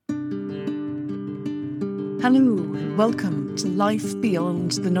Hello and welcome to Life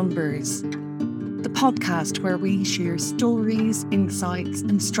Beyond the Numbers, the podcast where we share stories, insights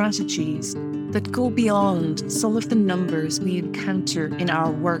and strategies that go beyond some of the numbers we encounter in our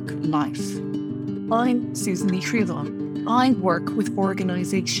work life. I'm Susan Ní Shriabháin. I work with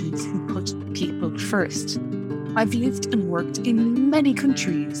organisations who put people first. I've lived and worked in many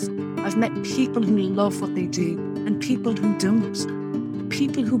countries. I've met people who love what they do and people who don't.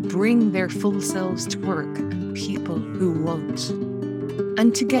 People who bring their full selves to work and people who won't.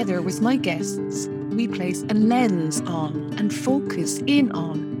 And together with my guests, we place a lens on and focus in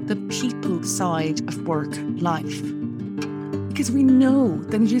on the people side of work life. Because we know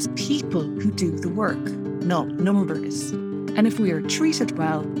that it is people who do the work, not numbers. And if we are treated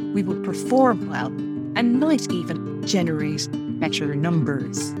well, we will perform well and might even generate better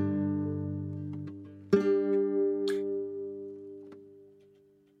numbers.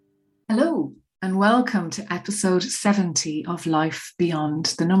 Hello, and welcome to episode 70 of Life Beyond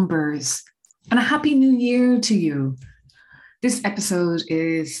the Numbers. And a happy new year to you. This episode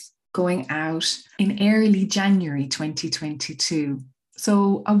is going out in early January 2022.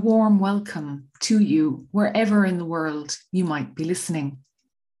 So a warm welcome to you wherever in the world you might be listening.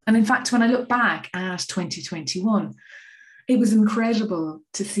 And in fact, when I look back at 2021, it was incredible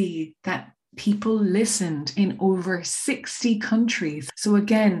to see that people listened in over 60 countries. So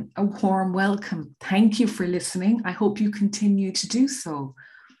again, a warm welcome. Thank you for listening. I hope you continue to do so.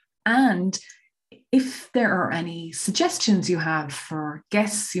 And if there are any suggestions you have for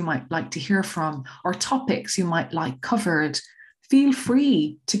guests you might like to hear from or topics you might like covered, feel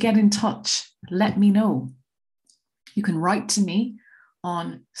free to get in touch. Let me know. You can write to me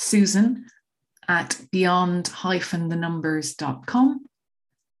on susan@beyond-thenumbers.com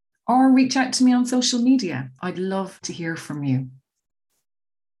or reach out to me on social media. I'd love to hear from you.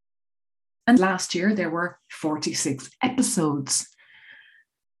 And last year there were 46 episodes.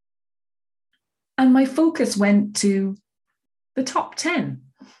 And my focus went to the top 10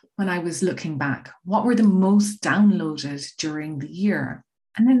 when I was looking back. What were the most downloaded during the year?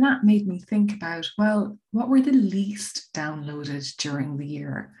 And then that made me think about, well, what were the least downloaded during the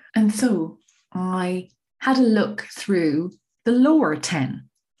year? And so I had a look through the lower 10.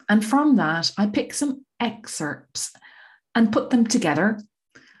 And from that, I picked some excerpts and put them together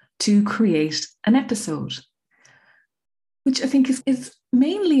to create an episode, which I think is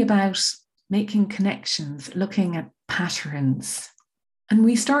mainly about making connections, looking at patterns. And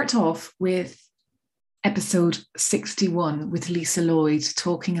we start off with episode 61 with Lisa Lloyd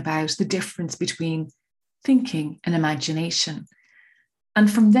talking about the difference between thinking and imagination. And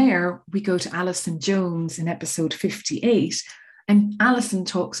from there, we go to Alison Jones in episode 58. And Alison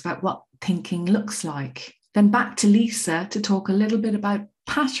talks about what thinking looks like. Then back to Lisa to talk a little bit about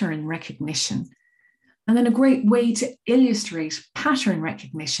pattern recognition. And then a great way to illustrate pattern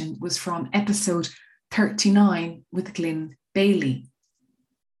recognition was from episode 39 with Glyn Bailey.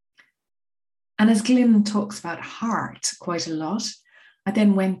 And as Glyn talks about heart quite a lot, I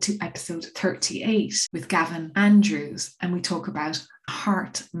then went to episode 38 with Gavin Andrews, and we talk about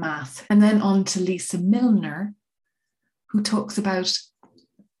heart math. And then on to Lisa Milner, who talks about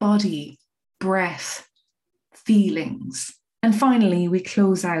body, breath, feelings. And finally, we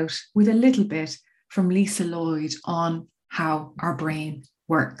close out with a little bit from Lisa Lloyd on how our brain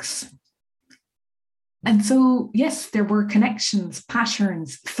works. And so, yes, there were connections,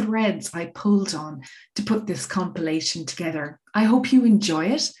 patterns, threads I pulled on to put this compilation together. I hope you enjoy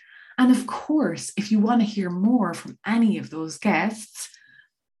it. And of course, if you want to hear more from any of those guests,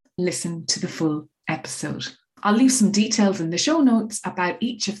 listen to the full episode. I'll leave some details in the show notes about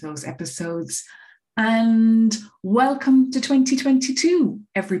each of those episodes. And welcome to 2022,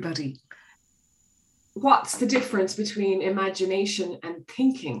 everybody. What's the difference between imagination and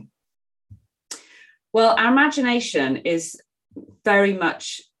thinking? Well, our imagination is very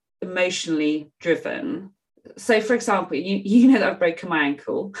much emotionally driven. So, for example, you know that I've broken my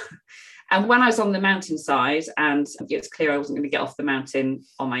ankle. And when I was on the mountainside and it was clear I wasn't going to get off the mountain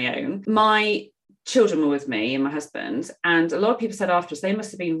on my own, my children were with me and my husband. And a lot of people said afterwards, they must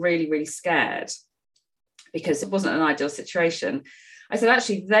have been really, really scared because it wasn't an ideal situation. I said,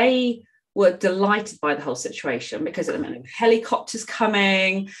 actually, they were delighted by the whole situation because it meant helicopters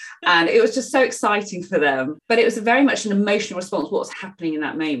coming and it was just so exciting for them. But it was very much an emotional response, what was happening in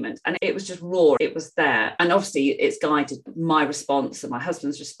that moment. And it was just raw, it was there. And obviously it's guided my response and my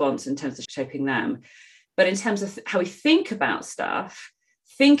husband's response in terms of shaping them. But in terms of how we think about stuff,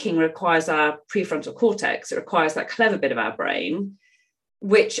 thinking requires our prefrontal cortex. It requires that clever bit of our brain,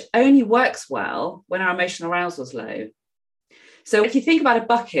 which only works well when our emotional arousal is low. So if you think about a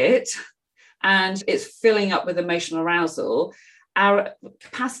bucket and it's filling up with emotional arousal, our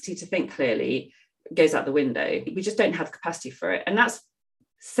capacity to think clearly goes out the window. We just don't have capacity for it. And that's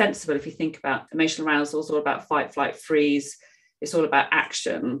sensible if you think about emotional arousal. It's all about fight, flight, freeze. It's all about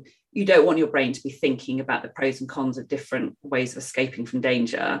action. You don't want your brain to be thinking about the pros and cons of different ways of escaping from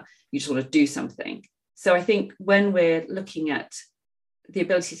danger. You just want to do something. So I think when we're looking at the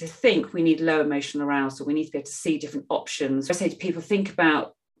ability to think, we need low emotional arousal. We need to be able to see different options. I say to people, think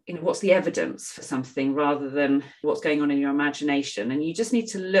about, what's the evidence for something rather than what's going on in your imagination. And you just need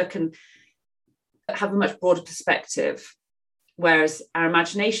to look and have a much broader perspective. Whereas our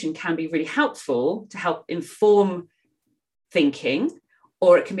imagination can be really helpful to help inform thinking,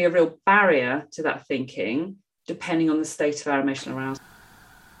 or it can be a real barrier to that thinking, depending on the state of our emotional arousal.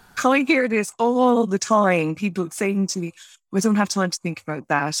 I hear this all the time. People saying to me, we don't have time to think about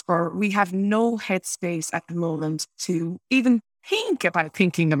that, or we have no headspace at the moment to even think about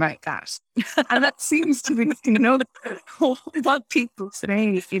thinking about that. And that seems to be, what people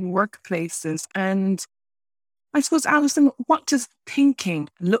say in workplaces. And I suppose, Alison, what does thinking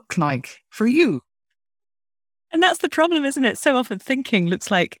look like for you? And that's the problem, isn't it? So often thinking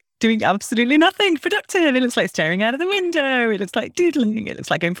looks like doing absolutely nothing productive. It looks like staring out of the window. It looks like doodling. It looks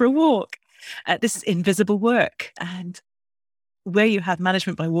like going for a walk. This is invisible work. And where you have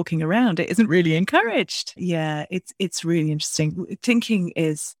management by walking around, it isn't really encouraged. Yeah, it's really interesting. Thinking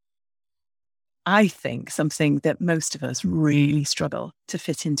is, I think, something that most of us really struggle to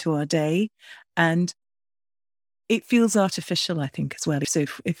fit into our day. And it feels artificial, I think, as well. So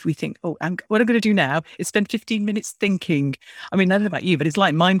if we think, what I'm going to do now is spend 15 minutes thinking. I mean, I don't know about you, but it's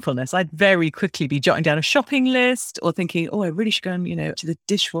like mindfulness. I'd very quickly be jotting down a shopping list or thinking, I really should go and, to the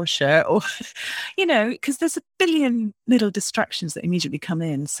dishwasher, or, because there's a billion little distractions that immediately come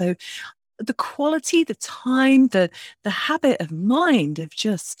in. So the quality, the time, the habit of mind of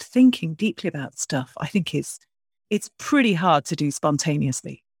just thinking deeply about stuff, I think it's pretty hard to do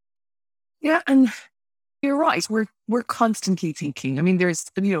spontaneously. Yeah, and you're right. We're constantly thinking. I mean, there's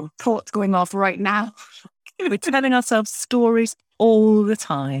thoughts going off right now. We're telling ourselves stories all the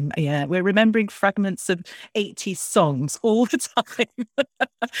time. Yeah, we're remembering fragments of 80s songs all the time.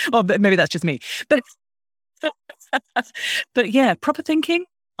 Or maybe that's just me. But yeah, proper thinking,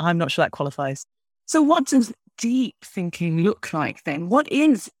 I'm not sure that qualifies. So what does deep thinking look like then? What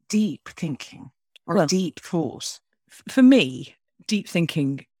is deep thinking or deep thought? For me, deep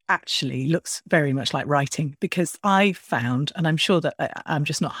thinking actually looks very much like writing, because I found, and I'm sure that I'm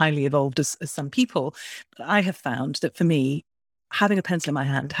just not highly evolved as some people, but I have found that for me, having a pencil in my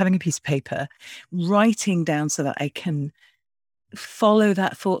hand, having a piece of paper, writing down so that I can follow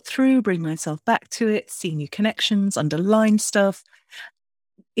that thought through, bring myself back to it, see new connections, underline stuff,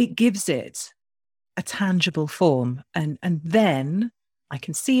 it gives it a tangible form. And then I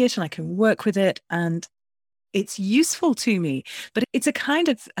can see it and I can work with it, and it's useful to me. But it's a kind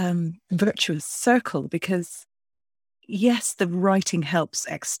of virtuous circle, because yes, the writing helps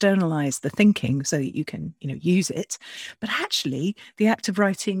externalize the thinking so that you can, use it. But actually, the act of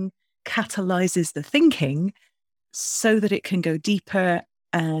writing catalyzes the thinking so that it can go deeper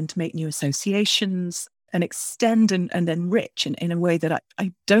and make new associations and extend and enrich in a way that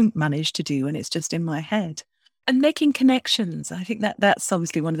I don't manage to do, and it's just in my head. And making connections, I think that's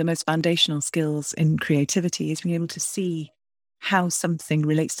obviously one of the most foundational skills in creativity, is being able to see how something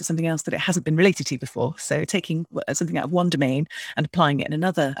relates to something else that it hasn't been related to before. So taking something out of one domain and applying it in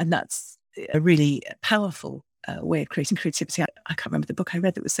another. And that's a really powerful way of creating creativity. I can't remember the book I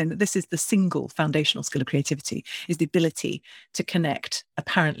read that was saying that this is the single foundational skill of creativity, is the ability to connect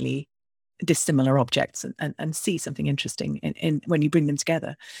apparently dissimilar objects and see something interesting in when you bring them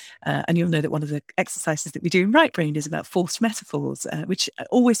together. And you'll know that one of the exercises that we do in Right Brain is about forced metaphors, which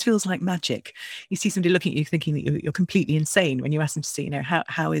always feels like magic. You see somebody looking at you thinking that you're completely insane when you ask them to see,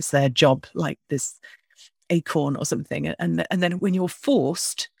 how is their job like this acorn or something? And then when you're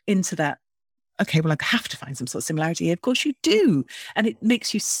forced into that, okay, well, I have to find some sort of similarity here. Of course you do. And it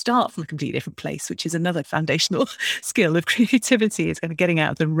makes you start from a completely different place, which is another foundational skill of creativity. It's kind of getting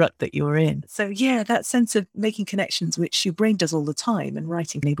out of the rut that you're in. So yeah, that sense of making connections, which your brain does all the time, and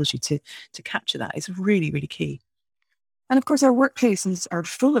writing enables you to capture that, is really, really key. And of course, our workplaces are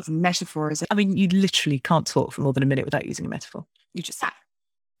full of metaphors. I mean, you literally can't talk for more than a minute without using a metaphor. You just have.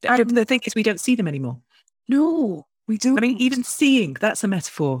 The thing is, we don't see them anymore. No. We do. I mean, even seeing, that's a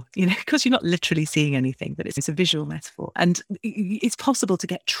metaphor, because you're not literally seeing anything, but it's a visual metaphor. And it's possible to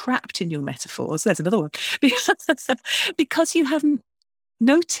get trapped in your metaphors. There's another one. Because you haven't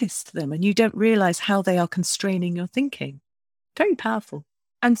noticed them and you don't realize how they are constraining your thinking. Very powerful.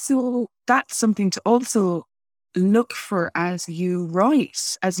 And so that's something to also look for as you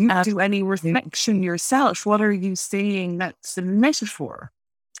write, as you do any reflection yourself? What are you saying that's a metaphor?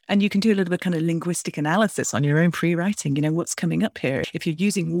 And you can do a little bit kind of linguistic analysis on your own pre-writing. You know, what's coming up here? If you're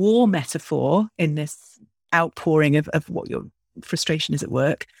using war metaphor in this outpouring of what your frustration is at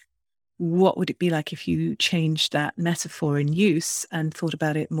work, what would it be like if you changed that metaphor in use and thought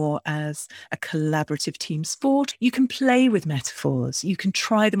about it more as a collaborative team sport? You can play with metaphors, you can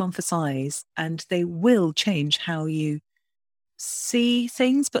try them on for size, and they will change how you see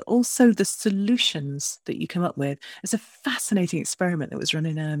things, but also the solutions that you come up with. There's a fascinating experiment that was run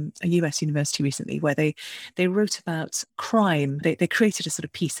in a US university recently where they wrote about crime. They created a sort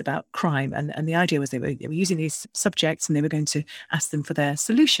of piece about crime, and the idea was they were using these subjects and they were going to ask them for their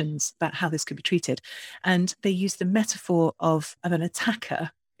solutions about how this could be treated. And they used the metaphor of an attacker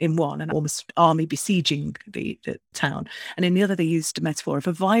in one, an almost army besieging the town. And in the other, they used a metaphor of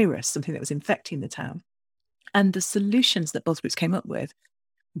a virus, something that was infecting the town. And the solutions that both groups came up with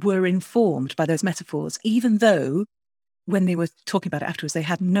were informed by those metaphors, even though when they were talking about it afterwards, they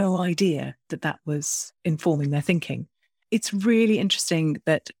had no idea that that was informing their thinking. It's really interesting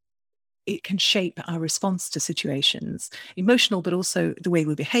that it can shape our response to situations, emotional, but also the way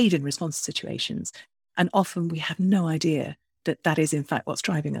we behave in response to situations. And often we have no idea that that is, in fact, what's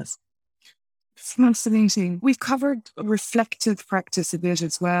driving us. Fascinating. We've covered reflective practice a bit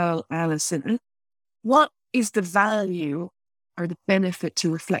as well, Alison. What is the value or the benefit to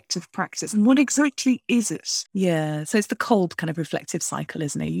reflective practice, and what exactly is it? Yeah, so it's the cold kind of reflective cycle,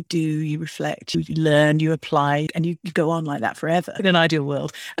 isn't it? You do, you reflect, you learn, you apply, and you go on like that forever in an ideal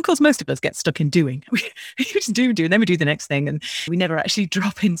world. Of course, most of us get stuck in doing. We just do, and then we do the next thing, and we never actually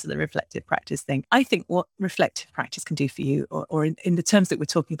drop into the reflective practice thing. I think what reflective practice can do for you, or in the terms that we're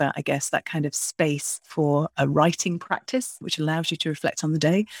talking about, I guess, that kind of space for a writing practice, which allows you to reflect on the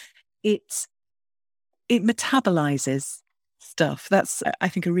day, it metabolizes stuff. That's, I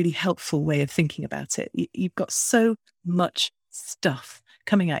think, a really helpful way of thinking about it. You've got so much stuff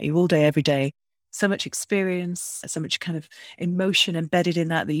coming at you all day, every day, so much experience, so much kind of emotion embedded in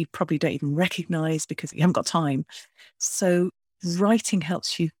that you probably don't even recognize because you haven't got time. So writing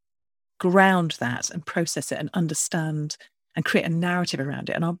helps you ground that and process it and understand and create a narrative around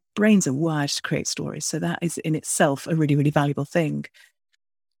it. And our brains are wired to create stories. So that is in itself a really, really valuable thing.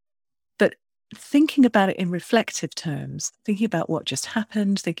 But thinking about it in reflective terms, thinking about what just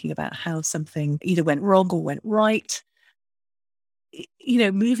happened, thinking about how something either went wrong or went right,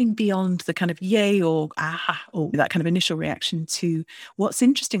 moving beyond the kind of yay or aha, or that kind of initial reaction to what's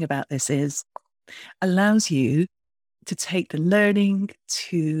interesting about this is allows you to take the learning,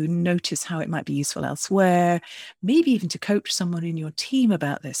 to notice how it might be useful elsewhere, maybe even to coach someone in your team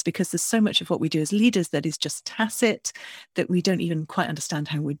about this, because there's so much of what we do as leaders that is just tacit, that we don't even quite understand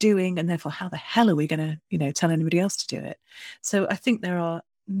how we're doing, and therefore how the hell are we going to, tell anybody else to do it? So I think there are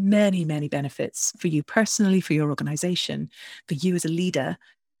many, many benefits for you personally, for your organization, for you as a leader,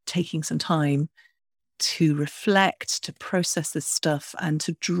 taking some time to reflect, to process this stuff, and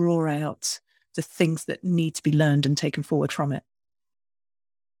to draw out the things that need to be learned and taken forward from it.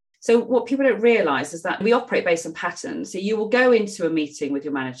 So what people don't realize is that we operate based on patterns. So you will go into a meeting with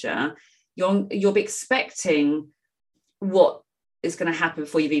your manager, you'll be expecting what is going to happen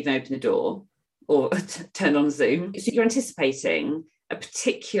before you've even opened the door or turned on Zoom. So you're anticipating a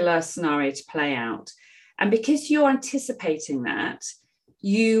particular scenario to play out. And because you're anticipating that,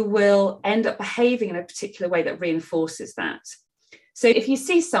 you will end up behaving in a particular way that reinforces that. So if you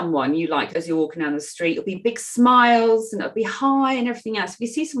see someone you like as you're walking down the street, it'll be big smiles and it'll be hi and everything else. If you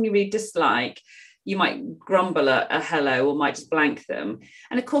see someone you really dislike, you might grumble a hello or might just blank them.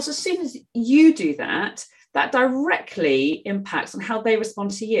 And of course, as soon as you do that, that directly impacts on how they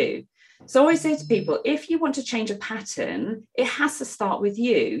respond to you. So I always say to people, if you want to change a pattern, it has to start with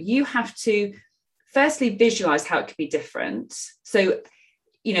you. You have to firstly visualize how it could be different. So,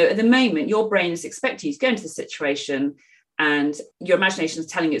 at the moment, your brain is expecting you to go into the situation and your imagination is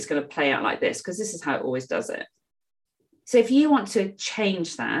telling you it's going to play out like this, because this is how it always does it. So if you want to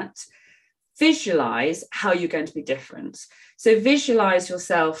change that, visualize how you're going to be different. So visualize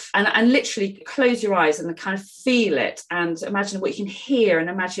yourself and literally close your eyes and kind of feel it and imagine what you can hear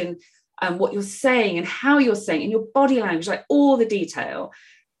and imagine what you're saying and how you're saying in your body language, like all the detail,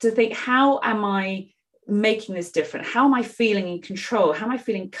 to think, how am I making this different? How am I feeling in control? How am I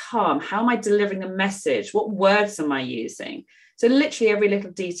feeling calm? How am I delivering the message? What words am I using? So literally every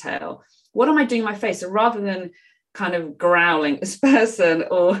little detail. What am I doing in my face? So rather than kind of growling at this person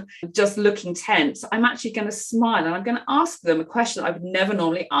or just looking tense, I'm actually going to smile and I'm going to ask them a question I would never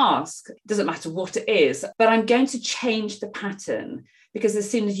normally ask. It doesn't matter what it is, but I'm going to change the pattern, because as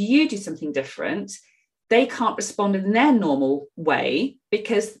soon as you do something different, they can't respond in their normal way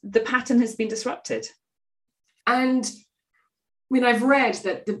because the pattern has been disrupted. And I mean, I've read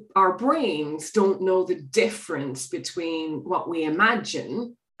that our brains don't know the difference between what we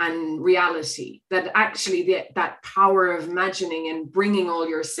imagine and reality, that actually that power of imagining and bringing all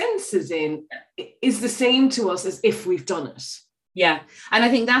your senses in is the same to us as if we've done it. Yeah. And I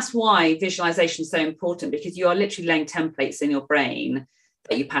think that's why visualization is so important, because you are literally laying templates in your brain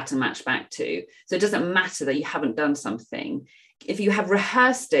that you pattern match back to. So it doesn't matter that you haven't done something. If you have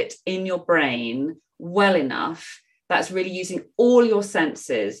rehearsed it in your brain well enough, that's really using all your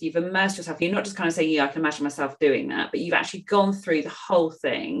senses. You've immersed yourself. You're not just kind of saying, yeah, I can imagine myself doing that, but you've actually gone through the whole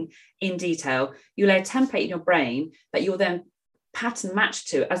thing in detail. You lay a template in your brain that you'll then pattern match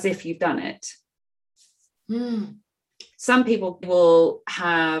to as if you've done it. Some people will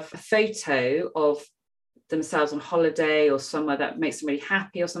have a photo of themselves on holiday or somewhere that makes them really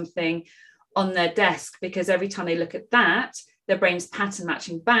happy or something on their desk, because every time they look at that, their brain's pattern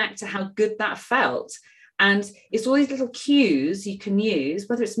matching back to how good that felt. And it's all these little cues you can use,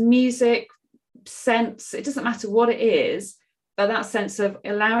 whether it's music, scents, it doesn't matter what it is, but that sense of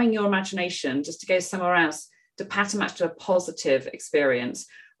allowing your imagination just to go somewhere else to pattern match to a positive experience,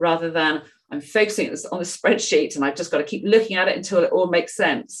 rather than I'm focusing on the spreadsheet and I've just got to keep looking at it until it all makes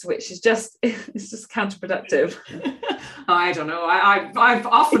sense, which is just, it's just counterproductive. I don't know. I've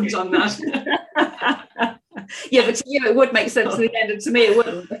often done that. Yeah, but to you it would make sense in the end, and to me it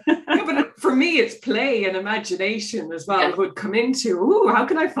wouldn't. Yeah, but for me it's play and imagination as well. It would come into, how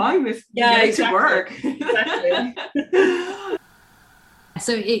can I find this to work? Exactly.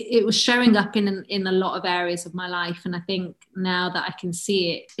 So it was showing up in a lot of areas of my life, and I think now that I can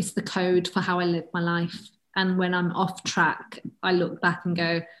see it, it's the code for how I live my life. And when I'm off track, I look back and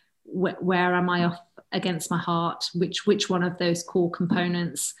go, where am I off against my heart? Which one of those core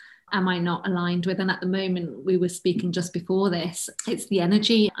components am I not aligned with? And at the moment, we were speaking just before this, it's the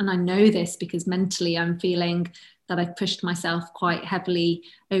energy. And I know this because mentally I'm feeling that I've pushed myself quite heavily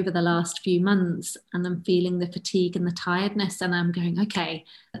over the last few months, and I'm feeling the fatigue and the tiredness, and I'm going, okay,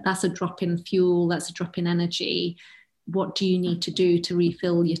 that's a drop in fuel, that's a drop in energy. What do you need to do to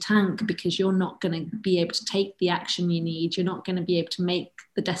refill your tank? Because you're not going to be able to take the action you need. You're not going to be able to make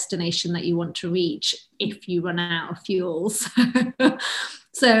the destination that you want to reach if you run out of fuel.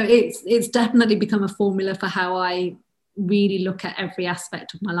 So it's definitely become a formula for how I really look at every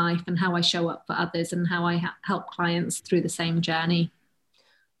aspect of my life and how I show up for others and how I help clients through the same journey.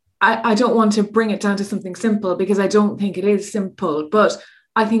 I don't want to bring it down to something simple, because I don't think it is simple, but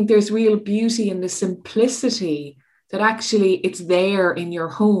I think there's real beauty in the simplicity that actually it's there in your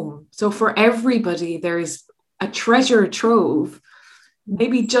home. So for everybody, there's a treasure trove,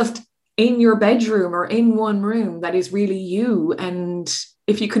 maybe just in your bedroom or in one room, that is really you. And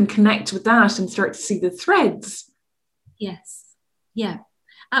if you can connect with that and start to see the threads. Yes. Yeah,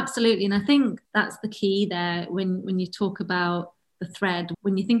 absolutely. And I think that's the key there when you talk about the thread.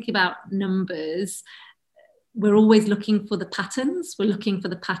 When you think about numbers, we're always looking for the patterns. We're looking for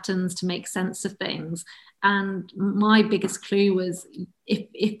the patterns to make sense of things. And my biggest clue was,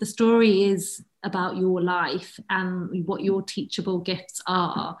 if the story is about your life and what your teachable gifts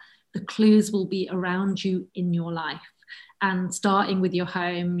are, the clues will be around you in your life. And starting with your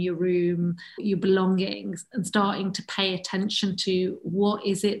home, your room, your belongings, and starting to pay attention to what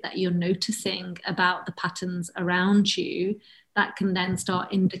is it that you're noticing about the patterns around you, that can then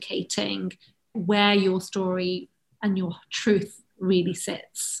start indicating where your story and your truth really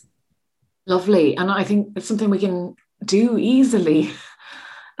sits. Lovely. And I think it's something we can do easily.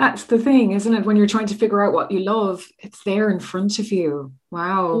 That's the thing, isn't it? When you're trying to figure out what you love, it's there in front of you.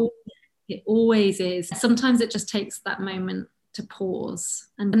 Wow. It always is. Sometimes it just takes that moment to pause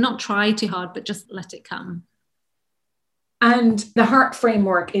and not try too hard, but just let it come. And the heart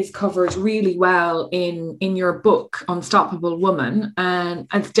framework is covered really well in your book, Unstoppable Woman. And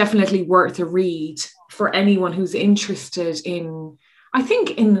it's definitely worth a read for anyone who's interested in, I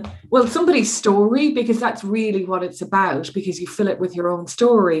think, somebody's story, because that's really what it's about, because you fill it with your own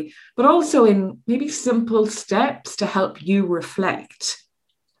story, but also in maybe simple steps to help you reflect.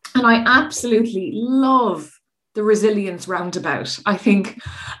 And I absolutely love the resilience roundabout. I think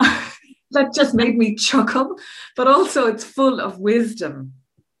that just made me chuckle, but also it's full of wisdom.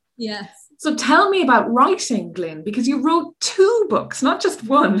 Yes. So tell me about writing, Glyn, because you wrote 2 books, not just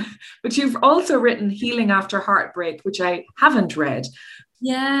one, but you've also written Healing After Heartbreak, which I haven't read.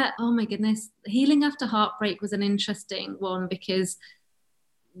 Yeah. Oh my goodness. Healing After Heartbreak was an interesting one, because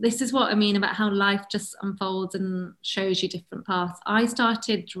this is what I mean about how life just unfolds and shows you different paths. I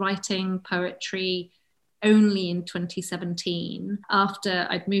started writing poetry only in 2017, after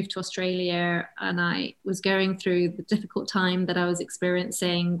I'd moved to Australia and I was going through the difficult time that I was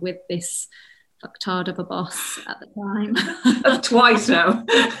experiencing with this fucktard of a boss at the time. Twice now.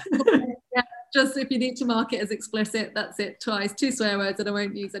 Yeah, just if you need to mark it as explicit, that's it, twice, 2 swear words that I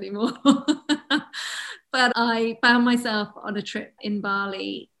won't use anymore. But I found myself on a trip in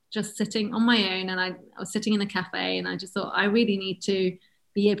Bali, just sitting on my own, and I was sitting in a cafe, and I just thought, I really need to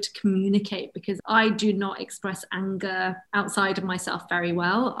be able to communicate, because I do not express anger outside of myself very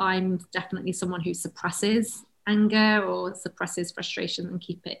well. I'm definitely someone who suppresses anger or suppresses frustration and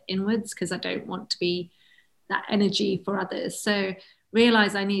keep it inwards, because I don't want to be that energy for others. So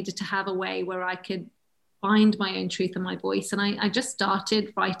realized I needed to have a way where I could find my own truth and my voice. And I just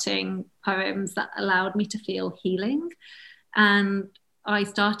started writing poems that allowed me to feel healing. And I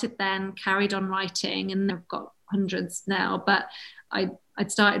started then, carried on writing, and I've got hundreds now, but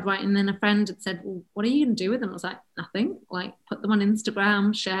I'd started writing, and then a friend had said, well, what are you going to do with them? I was like, nothing, like put them on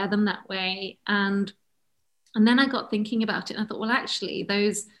Instagram, share them that way. And then I got thinking about it, and I thought, well, actually,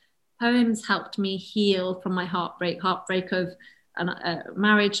 those poems helped me heal from my heartbreak of a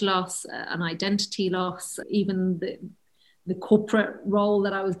marriage loss, an identity loss, even the corporate role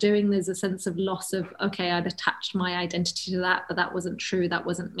that I was doing. There's a sense of loss of, okay, I'd attached my identity to that, but that wasn't true. That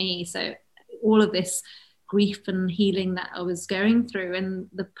wasn't me. So all of this grief and healing that I was going through, and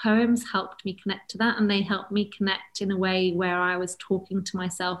the poems helped me connect to that. And they helped me connect in a way where I was talking to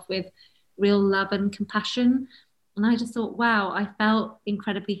myself with real love and compassion. And I just thought, wow, I felt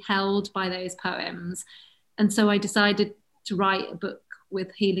incredibly held by those poems. And so I decided to write a book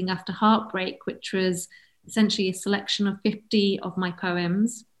with Healing After Heartbreak, which was essentially a selection of 50 of my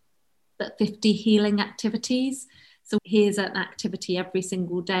poems, but 50 healing activities. So here's an activity every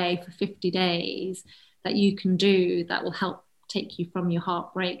single day for 50 days that you can do that will help take you from your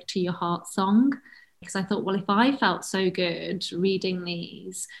heartbreak to your heart song. Because I thought, well, if I felt so good reading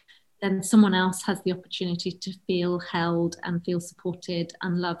these, then someone else has the opportunity to feel held and feel supported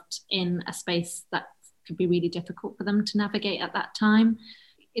and loved in a space that could be really difficult for them to navigate at that time.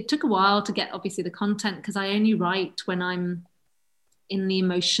 It took a while to get, obviously, the content, because I only write when I'm in the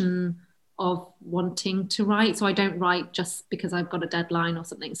emotion of wanting to write. So I don't write just because I've got a deadline or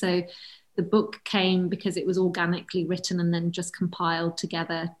something. So the book came because it was organically written and then just compiled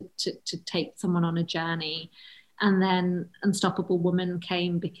together to take someone on a journey. And then Unstoppable Woman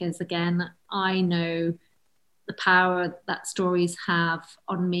came because, again, I know the power that stories have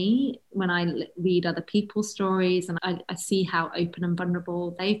on me when I read other people's stories, and I see how open and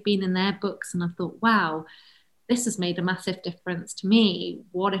vulnerable they've been in their books. And I thought, wow, this has made a massive difference to me.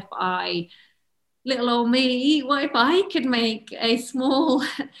 What if little old me, what if I could make a small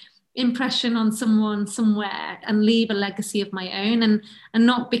impression on someone somewhere and leave a legacy of my own, and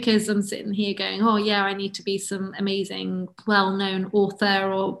not because I'm sitting here going, oh yeah, I need to be some amazing well-known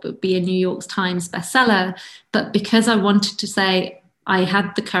author or be a New York Times bestseller, but because I wanted to say I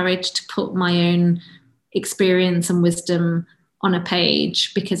had the courage to put my own experience and wisdom on a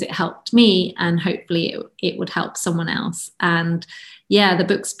page, because it helped me and hopefully it would help someone else. And yeah, the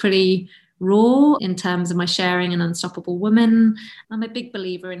book's pretty raw in terms of my sharing an Unstoppable Woman. I'm a big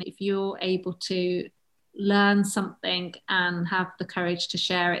believer in, if you're able to learn something and have the courage to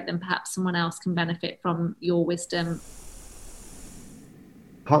share it, then perhaps someone else can benefit from your wisdom.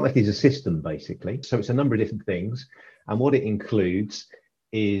 HeartMath is a system, basically. So it's a number of different things. And what it includes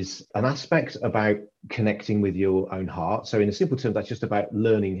is an aspect about connecting with your own heart. So in a simple term, that's just about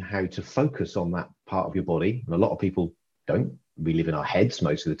learning how to focus on that part of your body. And a lot of people don't. We live in our heads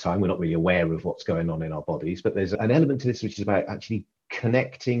most of the time. We're not really aware of what's going on in our bodies. But there's an element to this which is about actually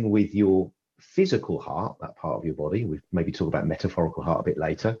connecting with your physical heart, that part of your body. We'll maybe talk about metaphorical heart a bit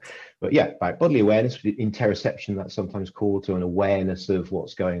later. But yeah, about bodily awareness, interoception, that's sometimes called, to an awareness of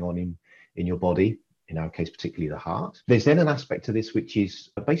what's going on in your body, in our case, particularly the heart. There's then an aspect to this which is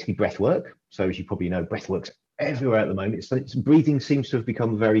basically breath work. So as you probably know, breath work's everywhere at the moment. It's breathing seems to have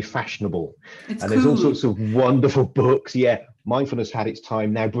become very fashionable. It's and cool. There's all sorts of wonderful books. Yeah, mindfulness had its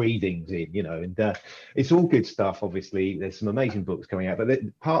time, now breathing's in, and it's all good stuff. Obviously, there's some amazing books coming out, but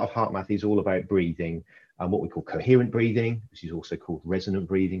part of HeartMath is all about breathing, and what we call coherent breathing, which is also called resonant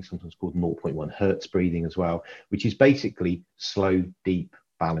breathing, sometimes called 0.1 hertz breathing as well, which is basically slow, deep,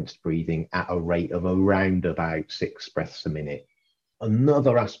 balanced breathing at a rate of around about 6 breaths a minute.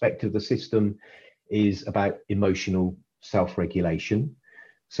 Another aspect of the system is about emotional self-regulation.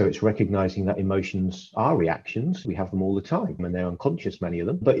 So it's recognizing that emotions are reactions. We have them all the time, and they're unconscious, many of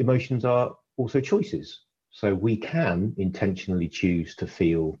them, but emotions are also choices. So we can intentionally choose to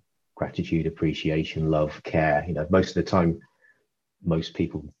feel gratitude, appreciation, love, care. Most of the time Most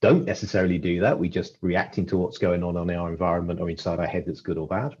people don't necessarily do that. We just reacting to what's going on in our environment or inside our head that's good or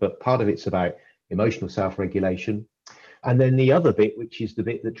bad. But part of it's about emotional self-regulation. And then the other bit, which is the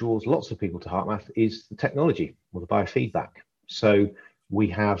bit that draws lots of people to HeartMath, is the technology or the biofeedback. So we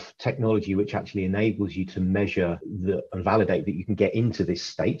have technology which actually enables you to measure and validate that you can get into this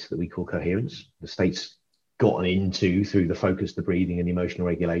state that we call coherence. The state's gotten into through the focus, the breathing and the emotional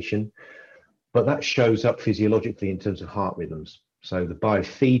regulation. But that shows up physiologically in terms of heart rhythms. So the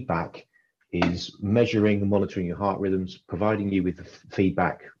biofeedback is measuring and monitoring your heart rhythms, providing you with the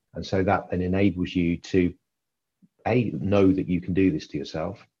feedback. And so that then enables you to know that you can do this to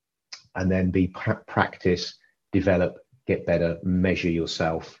yourself, and then practice, develop, get better, measure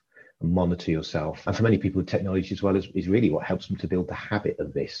yourself and monitor yourself. And for many people, technology as well is really what helps them to build the habit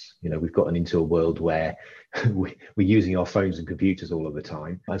of this. You know, we've gotten into a world where we're using our phones and computers all of the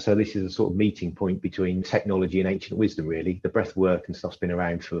time. And so this is a sort of meeting point between technology and ancient wisdom, really. The breath work and stuff's been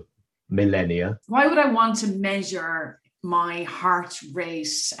around for millennia. Why would I want to measure my heart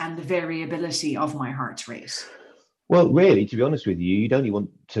rate and the variability of my heart rate? Well, really, to be honest with you, you'd only want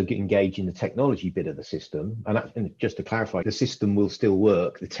to engage in the technology bit of the system. And just to clarify, the system will still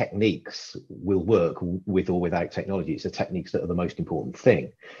work. The techniques will work with or without technology. It's the techniques that are the most important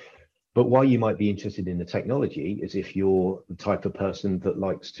thing. But why you might be interested in the technology is if you're the type of person that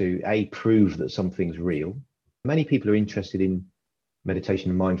likes to, prove that something's real. Many people are interested in meditation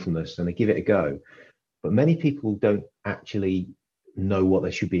and mindfulness and they give it a go. But many people don't actually know what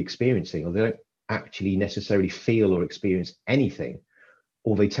they should be experiencing, or they don't actually necessarily feel or experience anything,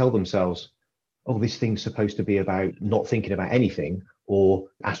 or they tell themselves, oh, this thing's supposed to be about not thinking about anything or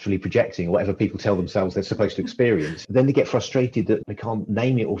astrally projecting, or whatever people tell themselves they're supposed to experience. Then they get frustrated that they can't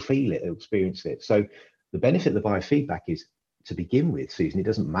name it or feel it or experience it. So the benefit of the biofeedback is, to begin with, Susan, it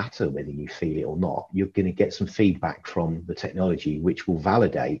doesn't matter whether you feel it or not. You're going to get some feedback from the technology which will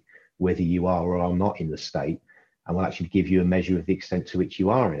validate whether you are or are not in the state, and will actually give you a measure of the extent to which you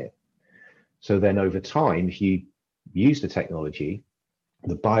are in it. So then over time, if you use the technology,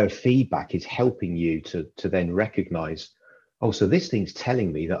 the biofeedback is helping you to then recognize, oh, so this thing's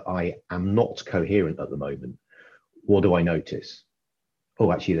telling me that I am not coherent at the moment. What do I notice?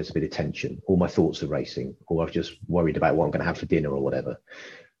 Oh, actually, there's a bit of tension, or my thoughts are racing, or I've just worried about what I'm going to have for dinner or whatever.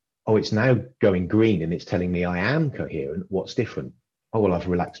 Oh, it's now going green and it's telling me I am coherent. What's different? Oh, well, I've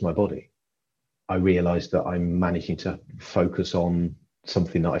relaxed my body. I realized that I'm managing to focus on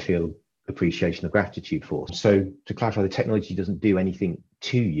something that I feel appreciation or gratitude for. So to clarify, the technology doesn't do anything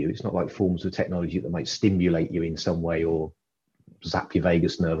to you. It's not like forms of technology that might stimulate you in some way or zap your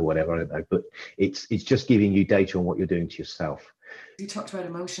vagus nerve or whatever, I don't know, but it's just giving you data on what you're doing to yourself. You talked about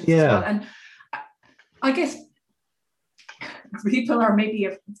emotions as well, and I guess people are maybe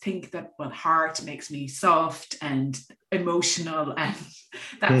think that, well, heart makes me soft and emotional, and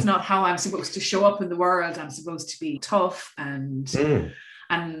that's not how I'm supposed to show up in the world. I'm supposed to be tough and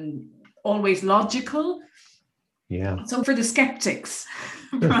always logical. Yeah. So for the skeptics,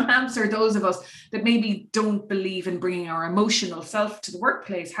 perhaps, or those of us that maybe don't believe in bringing our emotional self to the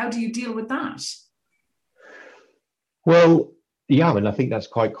workplace, how do you deal with that? Well, yeah, I mean, I think that's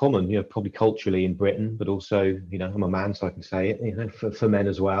quite common, probably culturally in Britain, but also, I'm a man, so I can say it, for men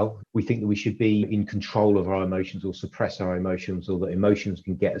as well. We think that we should be in control of our emotions or suppress our emotions, or that emotions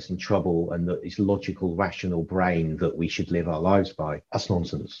can get us in trouble, and that it's logical, rational brain that we should live our lives by. That's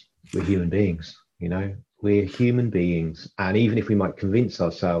nonsense. We're human beings, we're human beings. And even if we might convince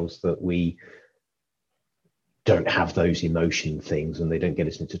ourselves that we don't have those emotion things and they don't get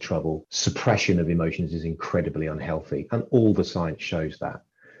us into trouble, suppression of emotions is incredibly unhealthy, and all the science shows that.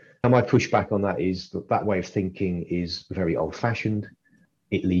 And my pushback on that is that way of thinking is very old-fashioned.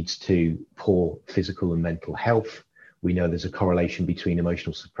 It leads to poor physical and mental health. We know there's a correlation between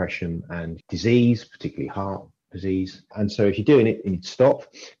emotional suppression and disease, particularly heart disease. And so if you're doing it, you need to stop.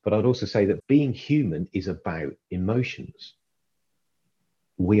 But I'd also say that being human is about emotions.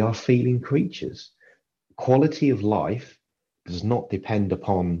 We are feeling creatures. Quality of life does not depend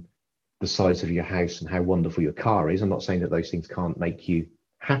upon the size of your house and how wonderful your car is. I'm not saying that those things can't make you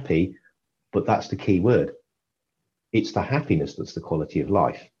happy, but that's the key word. It's the happiness that's the quality of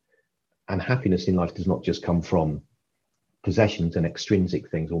life. And happiness in life does not just come from possessions and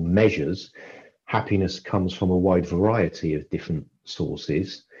extrinsic things or measures. Happiness comes from a wide variety of different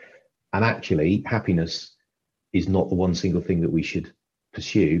sources. And actually, happiness is not the one single thing that we should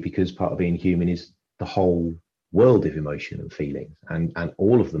pursue, because part of being human is the whole world of emotion and feelings, and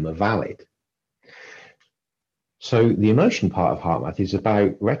all of them are valid. So the emotion part of HeartMath is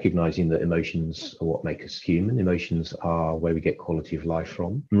about recognizing that emotions are what make us human. Emotions are where we get quality of life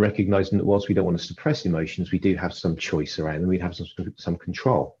from. And recognizing that whilst we don't want to suppress emotions, we do have some choice around them. We have some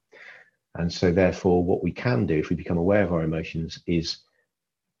control. And so therefore, what we can do if we become aware of our emotions is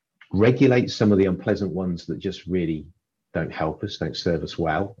regulate some of the unpleasant ones that just really don't help us, don't serve us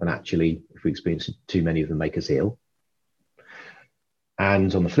well. And actually, if we experience too many of them, make us ill.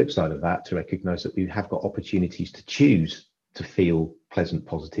 And on the flip side of that, to recognize that we have got opportunities to choose to feel pleasant,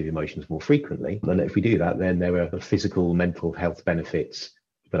 positive emotions more frequently. And if we do that, then there are physical, mental health benefits.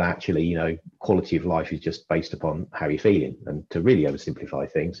 But actually, quality of life is just based upon how you're feeling. And to really oversimplify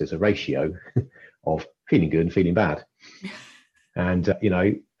things, there's a ratio of feeling good and feeling bad. And,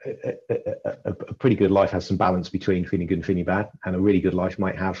 a pretty good life has some balance between feeling good and feeling bad. And a really good life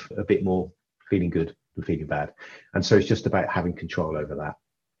might have a bit more feeling good than feeling bad. And so it's just about having control over that.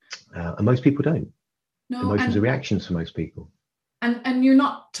 And most people don't. No, emotions are reactions for most people. And you're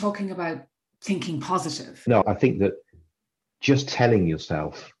not talking about thinking positive. No, I think that just telling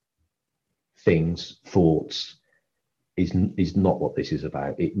yourself things, thoughts, is not what this is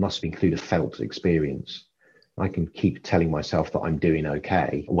about. It must include a felt experience. I can keep telling myself that I'm doing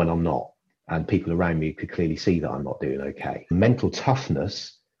okay when I'm not. And people around me could clearly see that I'm not doing okay. Mental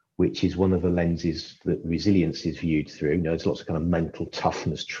toughness, which is one of the lenses that resilience is viewed through. There's lots of kind of mental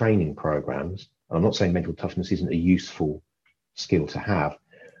toughness training programs. I'm not saying mental toughness isn't a useful skill to have,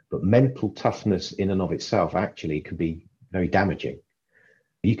 but mental toughness in and of itself actually can be very damaging.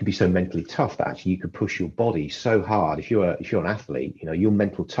 You could be so mentally tough that actually you could push your body so hard. If you're an athlete, your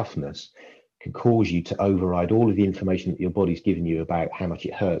mental toughness can cause you to override all of the information that your body's given you about how much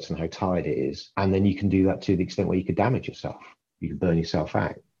it hurts and how tired it is. And then you can do that to the extent where you could damage yourself. You can burn yourself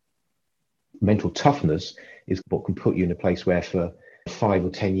out. Mental toughness is what can put you in a place where for 5 or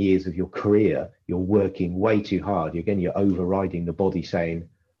 10 years of your career, you're working way too hard. You're overriding the body saying,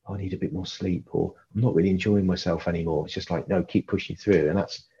 oh, I need a bit more sleep, or I'm not really enjoying myself anymore. It's just like, no, keep pushing through. And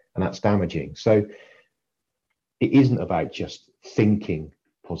that's damaging. So it isn't about just thinking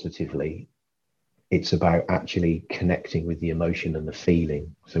positively. It's about actually connecting with the emotion and the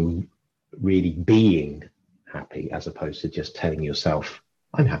feeling. So really being happy as opposed to just telling yourself,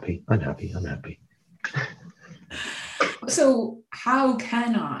 I'm happy, I'm happy, I'm happy. So how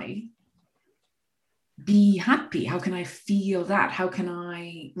can I be happy? How can I feel that? How can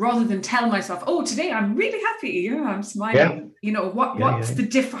I, rather than tell myself, oh, today I'm really happy, I'm smiling, what's the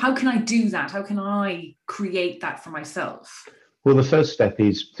difference? How can I do that? How can I create that for myself? Well, the first step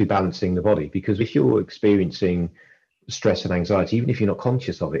is through balancing the body, because if you're experiencing stress and anxiety, even if you're not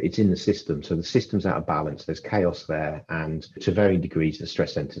conscious of it, it's in the system. So the system's out of balance, there's chaos there, and to varying degrees, the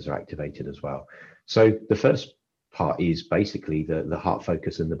stress centers are activated as well. So the first part is basically the heart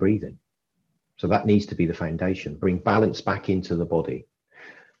focus and the breathing. So that needs to be the foundation. Bring balance back into the body.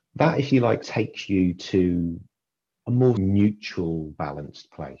 That, if you like, takes you to a more neutral,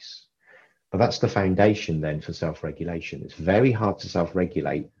 balanced place. But that's the foundation then for self-regulation. It's very hard to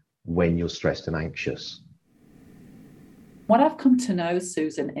self-regulate when you're stressed and anxious. What I've come to know,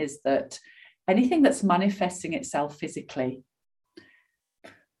 Susan, is that anything that's manifesting itself physically,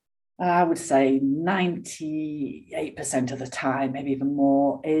 I would say 98% of the time, maybe even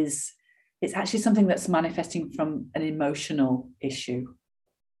more, it's actually something that's manifesting from an emotional issue.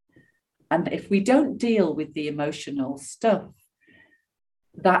 And if we don't deal with the emotional stuff,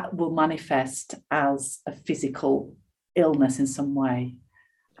 that will manifest as a physical illness in some way,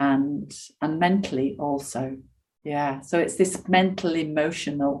 and mentally also. Yeah, so it's this mental,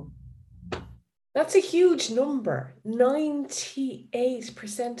 emotional. That's a huge number,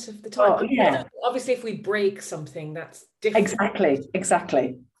 98% of the time. Oh, yeah. Obviously, if we break something, that's different.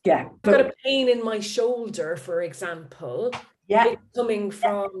 Exactly. Yeah. I've got a pain in my shoulder, for example. Yeah. It's coming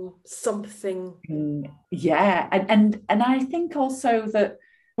from something. Yeah. And I think also that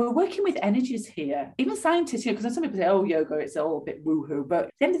we're working with energies here. Even scientists, because some people say, oh, yoga, it's all a bit woohoo. But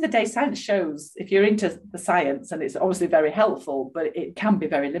at the end of the day, science shows, if you're into the science, and it's obviously very helpful, but it can be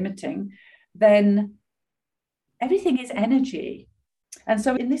very limiting, then everything is energy. And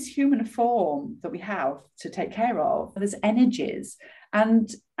so in this human form that we have to take care of, there's energies.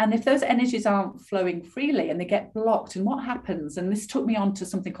 And if those energies aren't flowing freely and they get blocked, and what happens, and this took me on to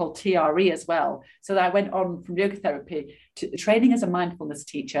something called TRE as well. So that I went on from yoga therapy to training as a mindfulness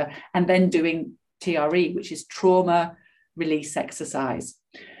teacher, and then doing TRE, which is trauma release exercise.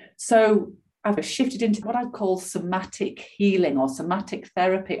 So I've shifted into what I'd call somatic healing or somatic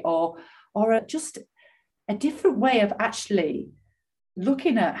therapy, or just a different way of actually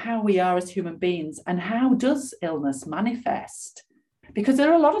looking at how we are as human beings and how does illness manifest. Because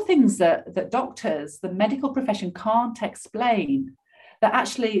there are a lot of things that doctors, the medical profession can't explain, that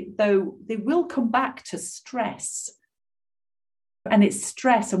actually, though, they will come back to stress. And it's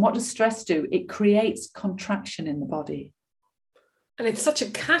stress. And what does stress do? It creates contraction in the body. And it's such a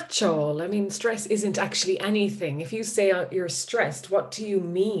catch-all. I mean, stress isn't actually anything. If you say you're stressed, what do you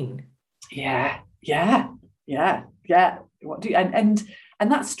mean? Yeah. What do you, and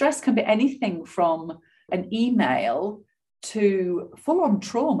that stress can be anything from an email to full-on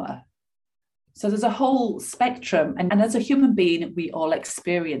trauma. So there's a whole spectrum. And as a human being, we all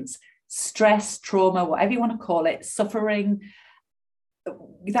experience stress, trauma, whatever you want to call it, suffering.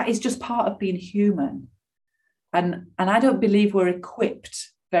 That is just part of being human. And I don't believe we're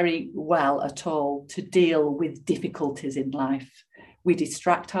equipped very well at all to deal with difficulties in life. We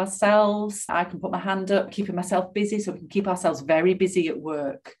distract ourselves. I can put my hand up, keeping myself busy, so we can keep ourselves very busy at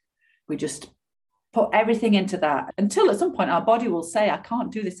work. We just put everything into that until at some point our body will say, I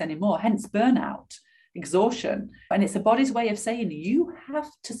can't do this anymore, hence burnout, exhaustion. And it's the body's way of saying, you have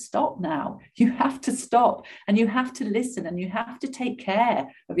to stop now. You have to stop, and you have to listen, and you have to take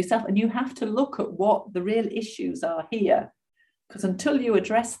care of yourself, and you have to look at what the real issues are here. Because until you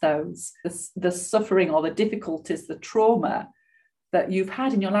address those, the suffering or the difficulties, the trauma that you've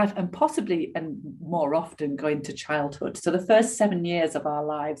had in your life, and possibly, and more often, going to childhood. So the first 7 years of our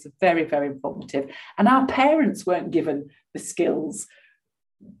lives are very, very informative. And our parents weren't given the skills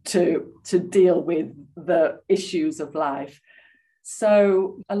to deal with the issues of life.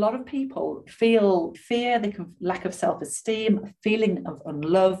 So a lot of people feel fear, they can lack of self-esteem, a feeling of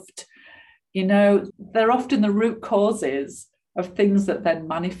unloved. You know, they're often the root causes of things that then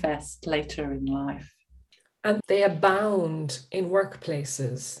manifest later in life. And they abound in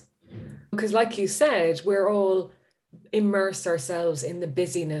workplaces. Because like you said, we're all immerse ourselves in the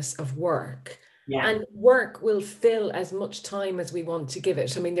busyness of work. Yeah. And work will fill as much time as we want to give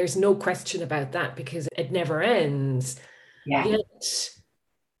it. I mean, there's no question about that, because it never ends. Yeah. Yet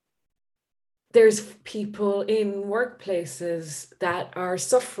there's people in workplaces that are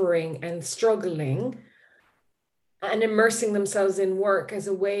suffering and struggling and immersing themselves in work as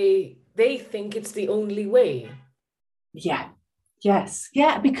a way they think it's the only way. Yeah. Yes.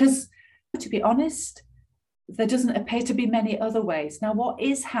 Yeah, because to be honest, there doesn't appear to be many other ways. Now, what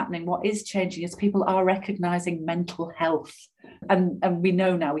is happening, what is changing is people are recognizing mental health. And we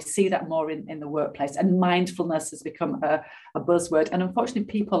know now, we see that more in the workplace, and mindfulness has become a buzzword. And unfortunately,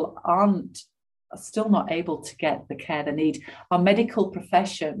 people are still not able to get the care they need. Our medical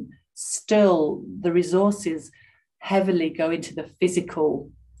profession, still the resources heavily go into the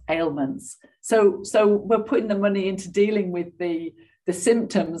physical ailments. So we're putting the money into dealing with the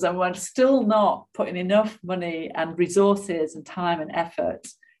symptoms, and we're still not putting enough money and resources and time and effort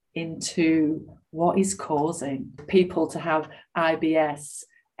into what is causing people to have IBS,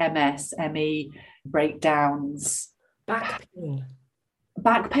 MS, ME, breakdowns, back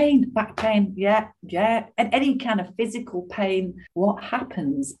pain, yeah, and any kind of physical pain. What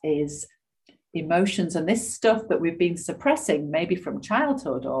happens is emotions and this stuff that we've been suppressing, maybe from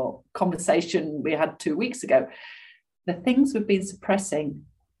childhood or conversation we had 2 weeks ago, the things we've been suppressing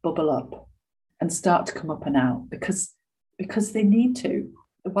bubble up and start to come up and out because they need to.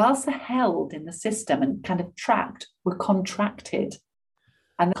 Whilst they're held in the system and kind of trapped, we're contracted.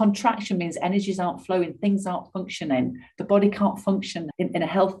 And contraction means energies aren't flowing, things aren't functioning. The body can't function in a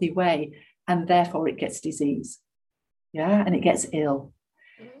healthy way, and therefore it gets disease. Yeah, and it gets ill.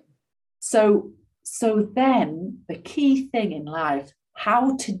 So then the key thing in life,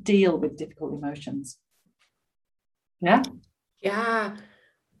 how to deal with difficult emotions. Yeah.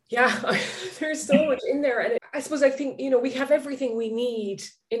 There's so much in there. And I suppose, I think, we have everything we need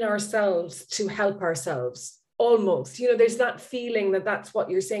in ourselves to help ourselves, almost. There's that feeling that that's what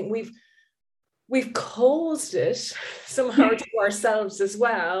you're saying. We've caused it somehow to ourselves as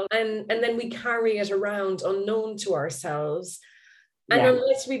well. And then we carry it around unknown to ourselves. And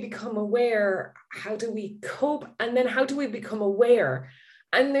unless we become aware, how do we cope? And then how do we become aware?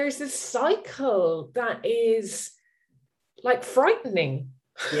 And there's this cycle that is like frightening.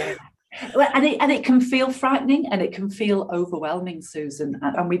 Yeah. And it can feel frightening, and it can feel overwhelming, Susan,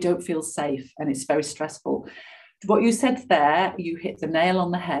 and we don't feel safe, and it's very stressful. What you said there, you hit the nail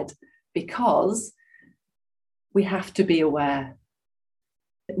on the head, because we have to be aware.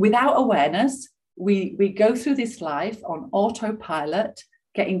 Without awareness, we go through this life on autopilot,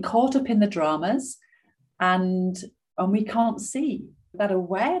 getting caught up in the dramas, and we can't see that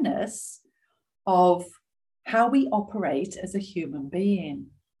awareness of how we operate as a human being,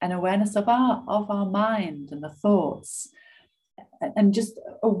 an awareness of our mind and the thoughts, and just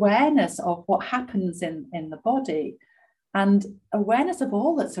awareness of what happens in the body. and awareness of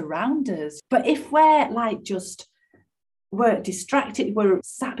all that's around us. But if we're like we're distracted, we're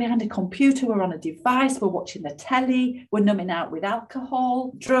sat behind a computer, we're on a device, we're watching the telly, we're numbing out with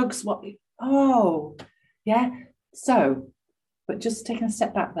alcohol, drugs, So, but just taking a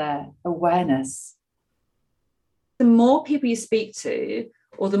step back there, awareness. The more people you speak to,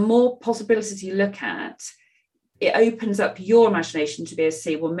 or the more possibilities you look at, it opens up your imagination to be able to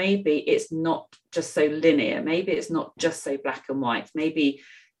see, well, maybe it's not just so linear. Maybe it's not just so black and white. Maybe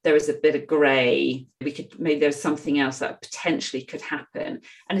there is a bit of grey. Maybe there's something else that potentially could happen.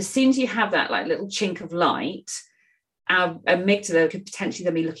 And as soon as you have that like little chink of light, our amygdala could potentially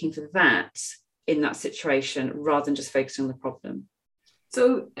then be looking for that in that situation rather than just focusing on the problem.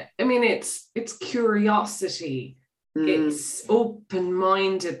 So, I mean, it's curiosity. It's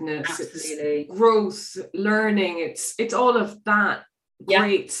open-mindedness. Absolutely. It's growth, learning. It's all of that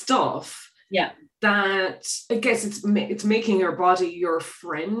great stuff. Yeah. That I guess it's making your body your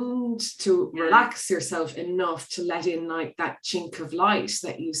friend, to relax yourself enough to let in like that chink of light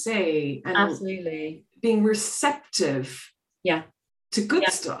that you say, and absolutely being receptive to good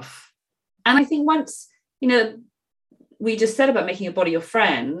stuff. And I think once, we just said about making your body your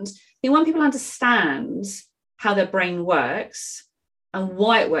friend, I think when people understand how their brain works and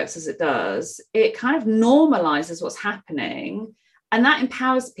why it works as it does, it kind of normalizes what's happening, and that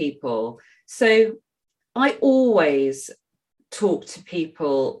empowers people. So I always talk to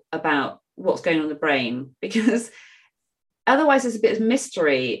people about what's going on in the brain, because otherwise there's a bit of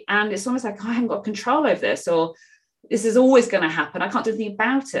mystery, and it's almost like I haven't got control over this, or this is always going to happen, I can't do anything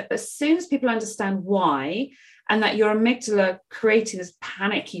about it. But as soon as people understand why, and that your amygdala creating this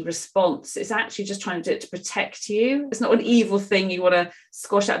panicky response, it's actually just trying to do it to protect you. It's not an evil thing you want to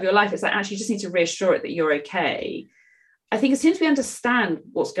squash out of your life. It's like actually you just need to reassure it that you're okay. I think as soon as we understand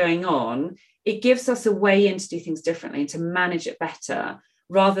what's going on, it gives us a way in to do things differently and to manage it better,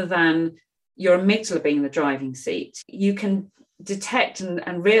 rather than your amygdala being in the driving seat. You can detect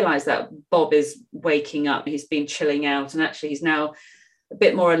and realize that Bob is waking up, he's been chilling out, and actually he's now a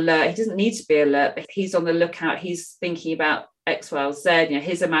bit more alert. He doesn't need to be alert, but he's on the lookout. He's thinking about X, Y, or Z.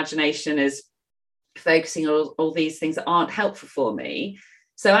 His imagination is focusing on all these things that aren't helpful for me.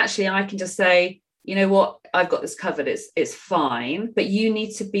 So actually I can just say, you know what, I've got this covered. It's fine. But you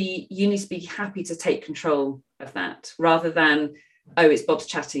need to be happy to take control of that, rather than, oh, it's Bob's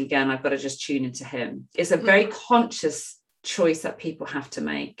chatting again, I've got to just tune into him. It's a very conscious choice that people have to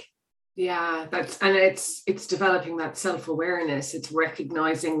make. Yeah, it's developing that self-awareness. It's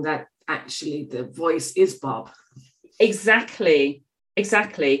recognizing that actually the voice is Bob. Exactly.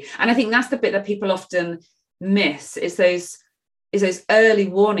 And I think that's the bit that people often miss, is those early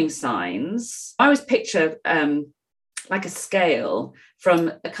warning signs. I always picture like a scale,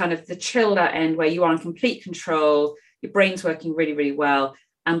 from a kind of the chilled out end where you are in complete control, your brain's working really, really well,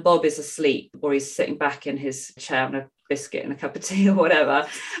 and Bob is asleep, or he's sitting back in his chair on a biscuit and a cup of tea or whatever.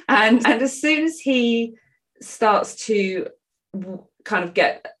 And as soon as he starts to kind of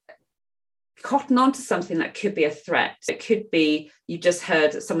get cotton onto something that could be a threat, it could be you just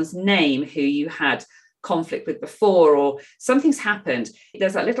heard someone's name who you had conflict with before, or something's happened,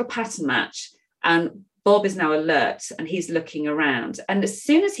 there's that little pattern match, and Bob is now alert and he's looking around. And as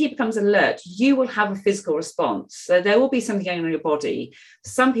soon as he becomes alert, you will have a physical response. So there will be something going on in your body.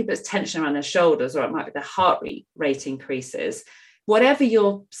 Some people, it's tension around their shoulders, or it might be their heart rate increases. Whatever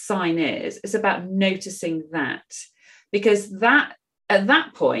your sign is, it's about noticing that, because that at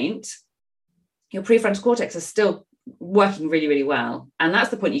that point, your prefrontal cortex is still working really, really well. And that's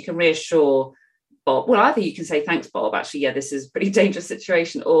the point you can reassure Bob. Well, either you can say, thanks, Bob, actually, this is a pretty dangerous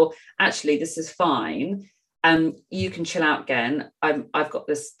situation, or actually, this is fine. You can chill out again. I've got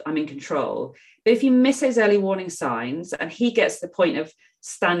this, I'm in control. But if you miss those early warning signs, and he gets to the point of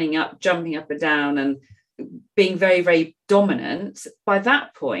standing up, jumping up and down, and being very, very dominant, by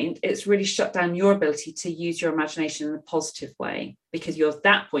that point, it's really shut down your ability to use your imagination in a positive way, because you're at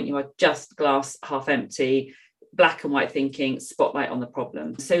that point, you are just glass half empty, black and white thinking, spotlight on the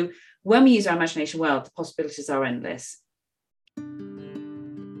problem. So when we use our imagination well, the possibilities are endless.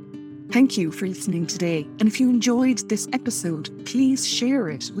 Thank you for listening today. And if you enjoyed this episode, please share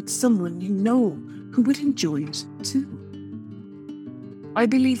it with someone you know who would enjoy it too. I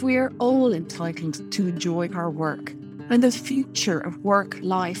believe we are all entitled to enjoy our work, and the future of work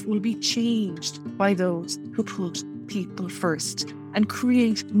life will be changed by those who put people first and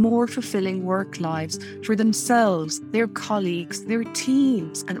create more fulfilling work lives for themselves, their colleagues, their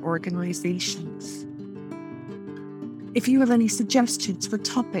teams and organisations. If you have any suggestions for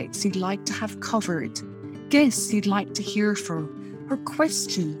topics you'd like to have covered, guests you'd like to hear from, or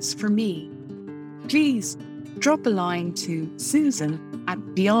questions for me, please drop a line to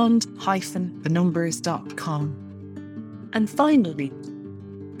susan@beyond-thenumbers.com. And finally,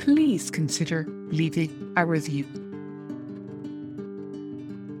 please consider leaving a review.